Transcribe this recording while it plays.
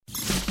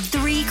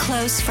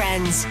close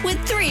friends with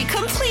 3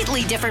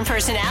 completely different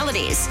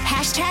personalities.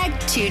 Hashtag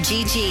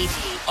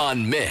 2GG.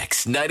 On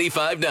Mix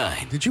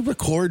 95.9. Did you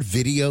record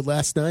video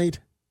last night?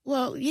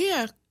 Well,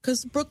 yeah,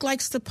 because Brooke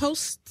likes to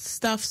post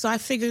stuff, so I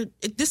figured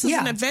this is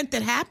an event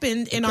that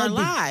happened in our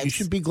lives. You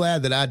should be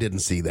glad that I didn't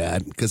see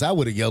that, because I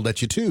would have yelled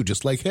at you too,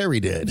 just like Harry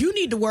did. You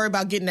need to worry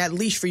about getting that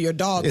leash for your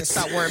dog and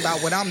stop worrying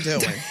about what I'm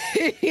doing.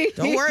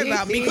 Don't worry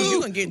about me, because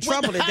you're going to get in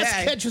trouble today.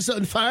 House Catches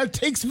on Fire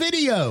takes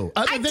video,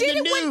 other than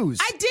the news.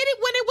 I did it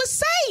when it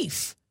was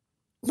safe.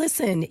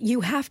 Listen,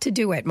 you have to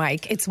do it,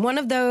 Mike. It's one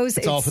of those.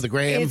 It's all for the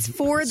gram. It's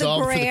for the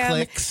all gram. For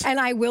the clicks. And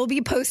I will be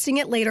posting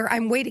it later.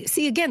 I'm waiting.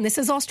 See, again, this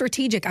is all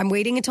strategic. I'm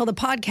waiting until the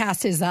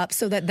podcast is up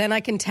so that then I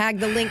can tag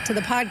the link to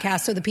the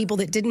podcast so the people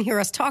that didn't hear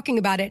us talking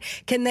about it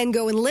can then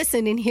go and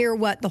listen and hear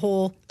what the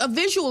whole A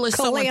visual is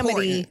so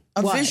important.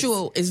 A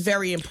visual is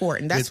very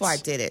important. That's why I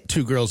did it.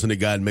 2 girls and a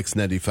guy in Mix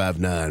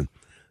 95.9.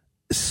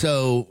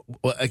 So,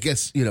 well, I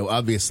guess,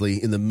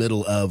 obviously in the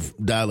middle of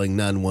dialing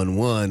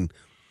 911,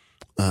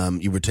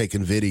 you were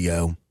taking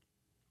video,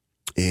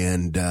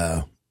 and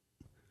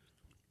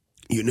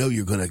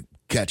you're going to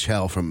catch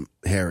hell from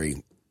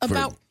Harry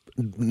about for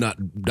not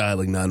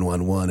dialing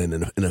 911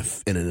 in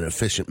an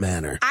efficient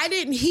manner. I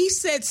didn't. He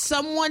said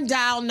someone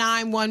dial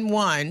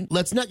 911.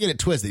 Let's not get it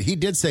twisted. He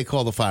did say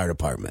call the fire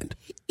department.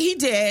 He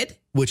did,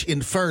 which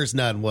infers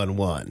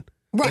 911.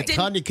 Right. And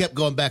Tanya kept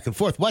going back and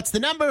forth. What's the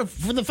number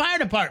for the fire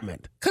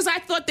department? Because I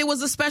thought there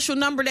was a special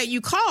number that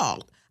you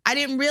called. I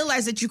didn't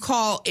realize that you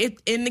call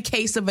it in the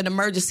case of an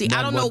emergency.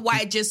 I don't know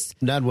why it just...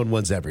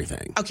 911's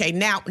everything. Okay,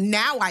 now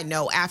I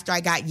know after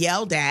I got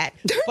yelled at.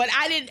 But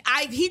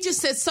he just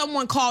said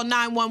someone called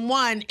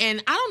 911,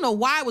 and I don't know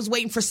why I was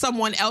waiting for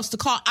someone else to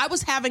call. I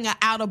was having an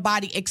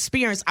out-of-body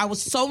experience. I was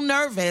so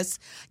nervous,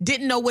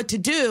 didn't know what to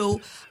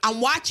do.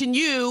 I'm watching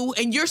you,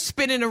 and you're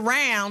spinning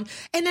around,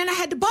 and then I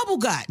had the bubble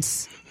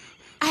guts.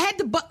 I had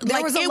to,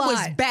 it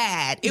was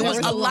bad. It was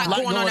a lot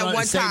going on at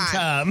one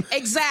time.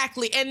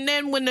 Exactly. And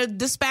then when the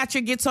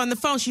dispatcher gets on the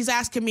phone, she's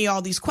asking me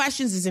all these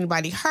questions. Is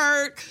anybody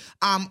hurt?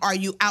 Are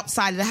you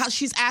outside of the house?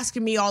 She's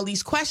asking me all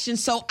these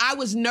questions. So I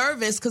was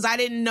nervous because I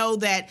didn't know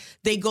that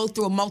they go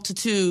through a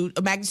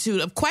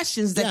magnitude of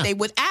questions that they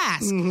would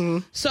ask. Mm-hmm.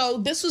 So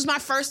this was my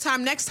first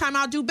time. Next time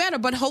I'll do better,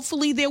 but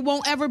hopefully there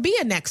won't ever be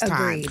a next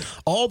time.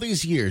 All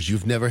these years,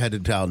 you've never had to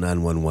dial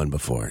 911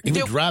 before.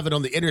 Even driving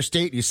on the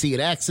interstate, you see an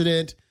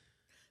accident.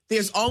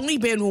 There's only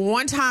been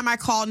one time I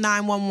called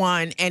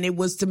 911, and it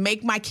was to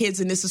make my kids,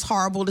 and this is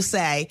horrible to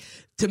say,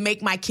 to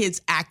make my kids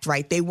act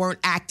right. They weren't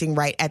acting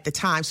right at the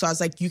time. So I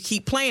was like, you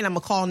keep playing, I'm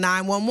going to call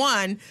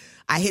 911.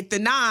 I hit the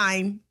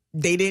 9.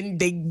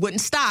 They wouldn't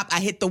stop. I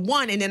hit the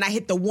 1, and then I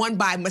hit the 1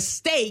 by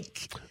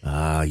mistake.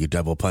 You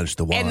double punched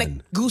the 1. And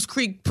the Goose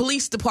Creek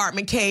Police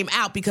Department came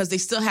out because they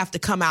still have to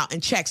come out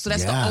and check. So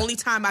that's the only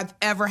time I've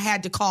ever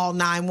had to call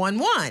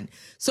 911.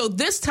 So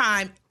this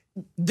time,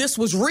 this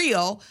was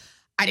real.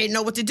 I didn't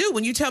know what to do.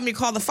 When you tell me to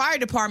call the fire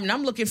department,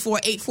 I'm looking for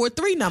an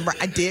 843 number.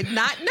 I did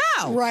not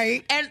know.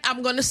 Right. And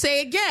I'm going to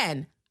say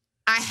again,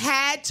 I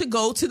had to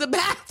go to the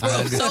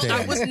bathroom. So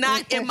I was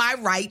not in my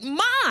right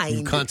mind.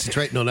 You're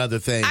concentrating on other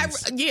things.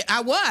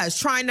 I was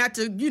trying not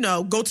to,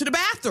 go to the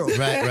bathroom.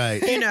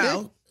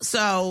 Right.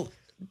 So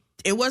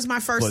it was my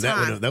first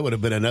time. That would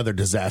have been another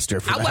disaster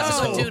for I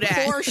wasn't going to do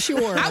that. For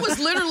sure. I was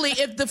literally,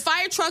 if the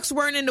fire trucks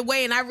weren't in the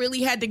way and I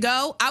really had to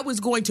go, I was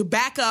going to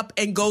back up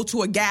and go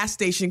to a gas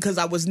station because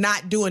I was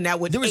not doing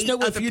that with 8 other people. There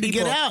was no way for you to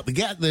get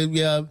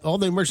out. All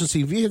the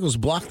emergency vehicles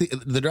blocked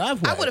the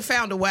driveway. I would have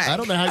found a way. I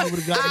don't know how you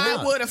would have gotten out.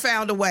 I would have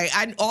found a way.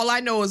 All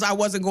I know is I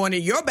wasn't going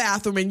in your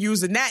bathroom and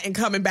using that and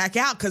coming back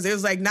out because it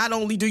was like, not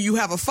only do you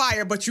have a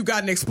fire, but you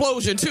got an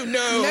explosion too.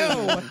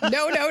 No.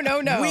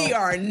 We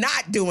are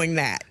not doing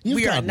that.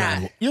 We are not.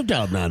 You've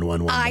dialed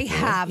 911 I before.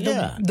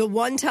 have. The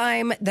one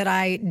time that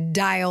I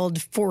dialed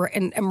for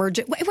an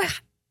emergency,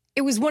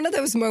 it was one of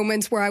those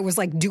moments where I was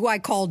like, do I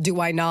call,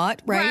 do I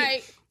not?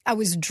 Right. I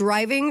was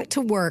driving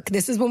to work.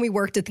 This is when we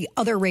worked at the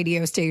other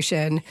radio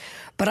station,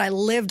 but I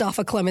lived off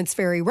of Clements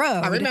Ferry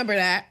Road. I remember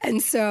that.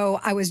 And so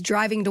I was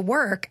driving to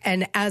work,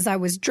 and as I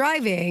was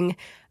driving,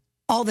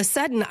 all of a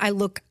sudden I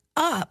look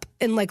up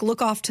and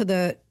look off to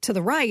the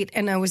right,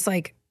 and I was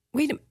like,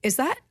 wait a minute, is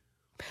that?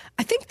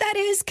 I think that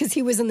is because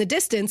he was in the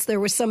distance. There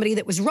was somebody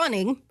that was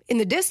running in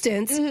the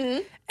distance.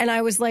 Mm-hmm. And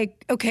I was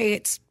like, okay,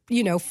 it's,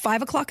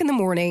 5 o'clock in the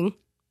morning.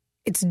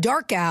 It's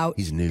dark out.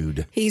 He's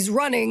nude. He's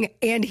running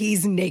and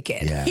he's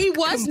naked. Yeah. He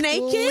was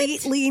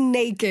completely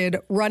naked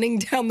running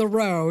down the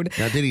road.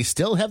 Now, did he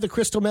still have the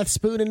crystal meth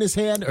spoon in his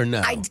hand or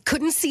no? I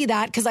couldn't see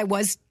that because I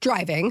was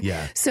driving.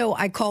 Yeah. So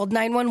I called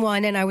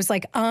 911 and I was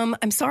like, I'm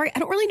sorry. I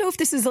don't really know if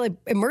this is an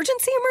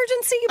emergency,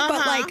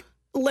 but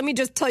let me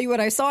just tell you what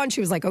I saw. And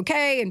she was like,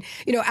 okay. And,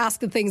 ask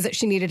the things that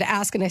she needed to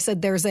ask. And I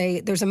said, there's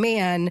a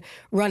man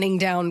running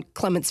down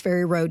Clements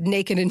Ferry Road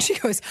naked. And she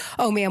goes,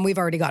 oh, ma'am, we've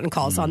already gotten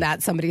calls on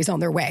that. Somebody's on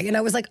their way. And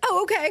I was like,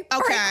 oh, okay. All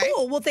right,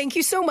 cool. Well, thank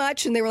you so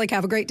much. And they were like,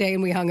 have a great day.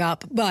 And we hung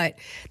up. But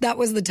that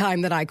was the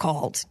time that I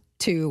called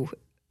to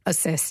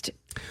assist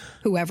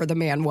whoever the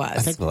man was.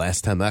 I think the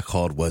last time I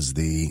called was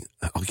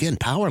again,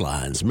 power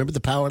lines. Remember the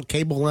power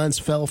cable lines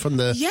fell from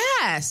the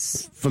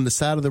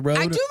side of the road?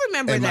 I do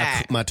remember and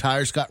that. My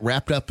tires got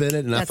wrapped up in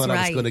it, and I thought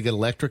I was going to get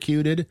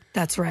electrocuted.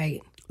 That's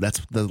right. That's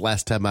the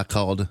last time I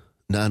called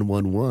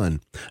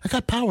 911. I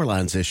got power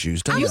lines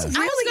issues, don't I? I was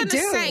going to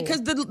say,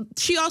 because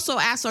she also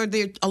asked, are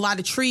there a lot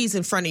of trees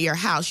in front of your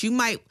house?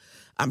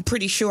 I'm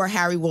pretty sure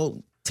Harry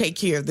will take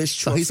care of this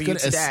tree for you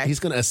today. He's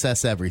going to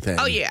assess everything.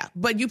 Oh, yeah.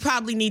 But you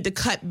probably need to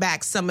cut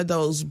back some of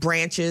those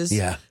branches.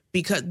 Yeah.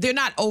 Because they're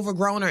not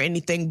overgrown or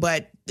anything,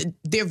 but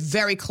they're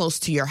very close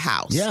to your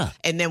house. Yeah.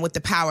 And then with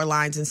the power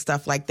lines and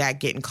stuff like that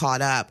getting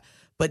caught up.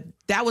 But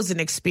that was an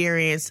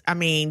experience. I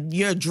mean,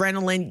 your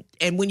adrenaline,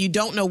 and when you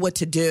don't know what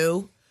to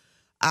do,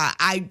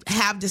 I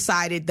have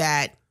decided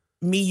that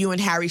you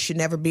and Harry should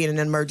never be in an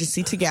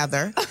emergency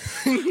together.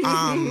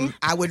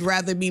 I would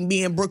rather be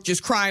me and Brooke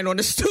just crying on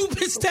the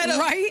stoop instead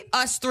of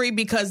us three,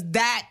 because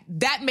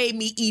that made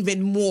me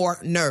even more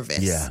nervous.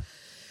 Yeah.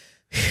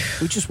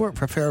 We just weren't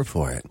prepared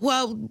for it.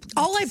 Well,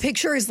 all I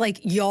picture is like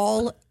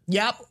y'all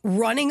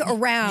running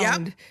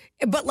around,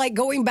 but like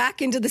going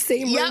back into the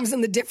same rooms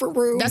in the different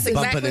rooms. That's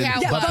exactly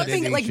how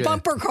bumping like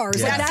bumper cars.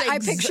 Yeah. Like that, I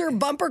picture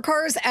bumper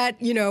cars at,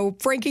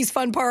 Frankie's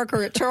Fun Park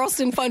or at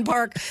Charleston Fun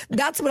Park.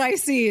 That's what I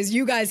see is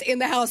you guys in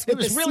the house with it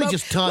was the really smoke.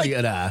 just Tanya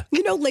and I.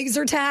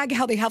 Laser tag,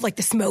 how they have like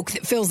the smoke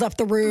that fills up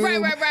the room.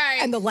 Right.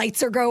 And the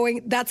lights are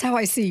going. That's how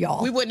I see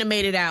y'all. We wouldn't have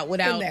made it out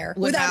without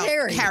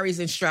Harry. Harry's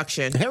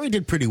instruction. Harry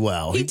did pretty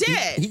well. He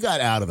did. He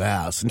got out of the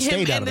house and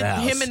stayed out of the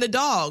house. Him and the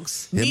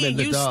dogs. Me and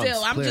you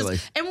still.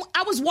 And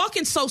I was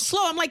walking so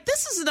slow. I'm like,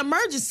 this is an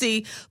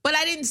emergency, but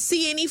I didn't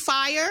see any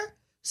fire.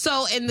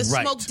 So, and the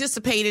smoke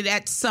dissipated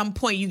at some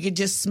point. You could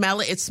just smell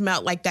it. It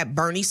smelled like that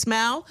Bernie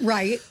smell.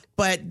 Right.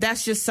 But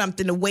that's just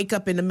something to wake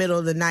up in the middle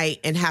of the night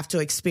and have to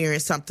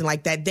experience something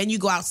like that. Then you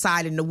go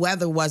outside and the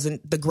weather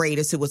wasn't the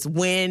greatest. It was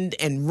wind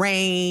and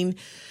rain.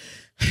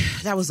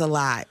 That was a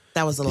lot.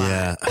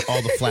 Yeah,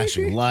 all the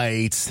flashing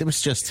lights. It was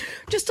just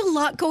a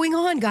lot going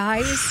on,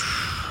 guys.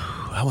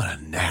 I want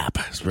a nap.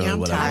 It's really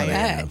what I want to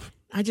have.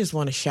 I just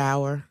want a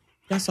shower.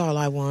 That's all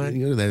I want.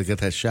 They get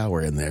that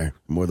shower in there.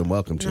 More than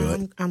welcome to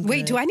it.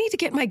 Wait, do I need to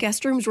get my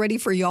guest rooms ready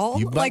for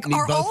y'all?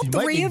 Are all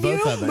three of you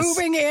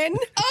moving in?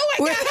 Oh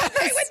my God, how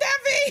great would that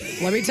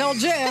be? Let me tell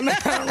Jim.